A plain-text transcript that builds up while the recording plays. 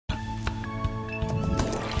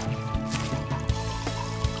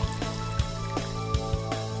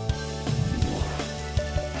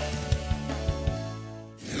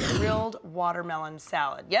watermelon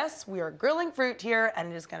salad. Yes, we are grilling fruit here,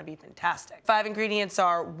 and it is gonna be fantastic. 5 ingredients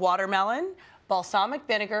are watermelon, balsamic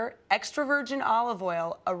vinegar, extra virgin olive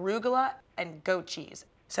oil, arugula, and goat cheese.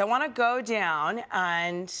 So I wanna go down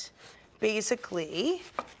and basically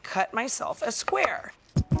cut myself a square.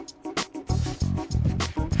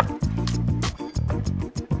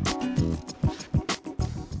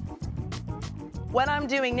 What I'm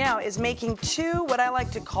doing now is making 2 what I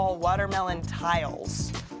like to call watermelon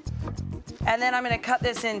tiles. And then I'm gonna cut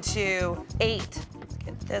this into 8. Let's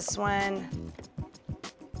get this one.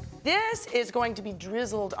 This is going to be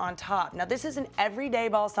drizzled on top. Now this is an everyday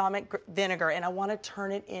balsamic vinegar, and I wanna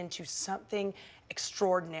turn it into something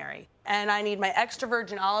extraordinary. And I need my extra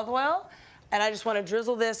virgin olive oil, and I just wanna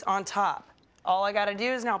drizzle this on top. All I gotta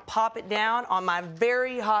do is now pop it down on my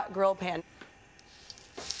very hot grill pan.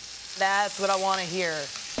 That's what I want to hear.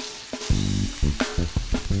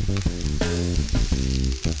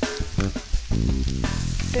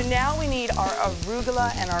 So now we need our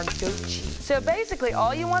arugula and our goat cheese. So basically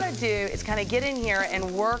all you want to do is kind of get in here and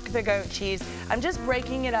work the goat cheese. I'm just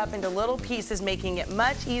breaking it up into little pieces, making it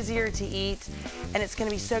much easier to eat. And it's going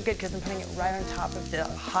to be so good because I'm putting it right on top of the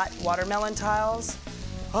hot watermelon tiles.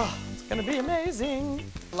 Oh, it's going to be amazing.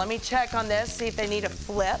 Let me check on this, see if they need a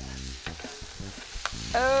flip.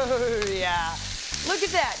 Oh, yeah. Look at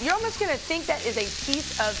that. You're almost going to think that is a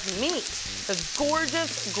piece of meat. Those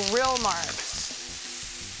gorgeous grill marks.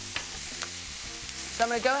 So I'm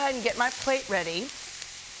going to go ahead and get my plate ready.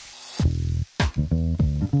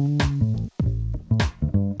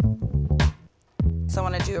 So I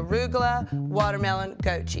want to do arugula, watermelon,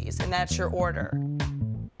 goat cheese, and that's your order.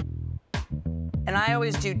 And I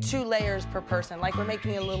always do 2 layers per person, like we're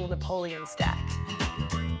making a little Napoleon stack.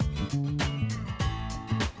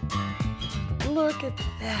 Look at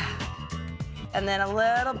that. And then a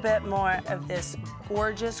little bit more of this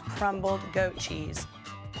gorgeous crumbled goat cheese.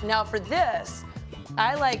 Now for this,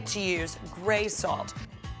 I like to use gray salt,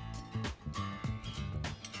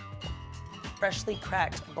 freshly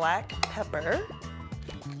cracked black pepper.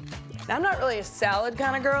 Now, I'm not really a salad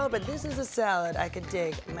kind of girl, but this is a salad I could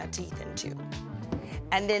dig my teeth into.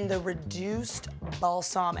 And then the reduced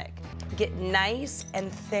balsamic. Get nice and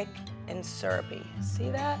thick and syrupy. See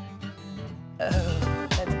that? Oh,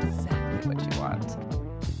 that's exactly what you want.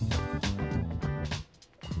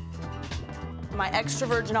 My extra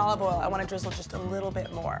virgin olive oil, I want to drizzle just a little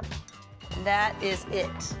bit more. And that is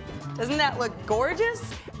it. Doesn't that look gorgeous?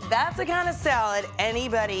 That's the kind of salad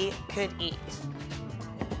anybody could eat.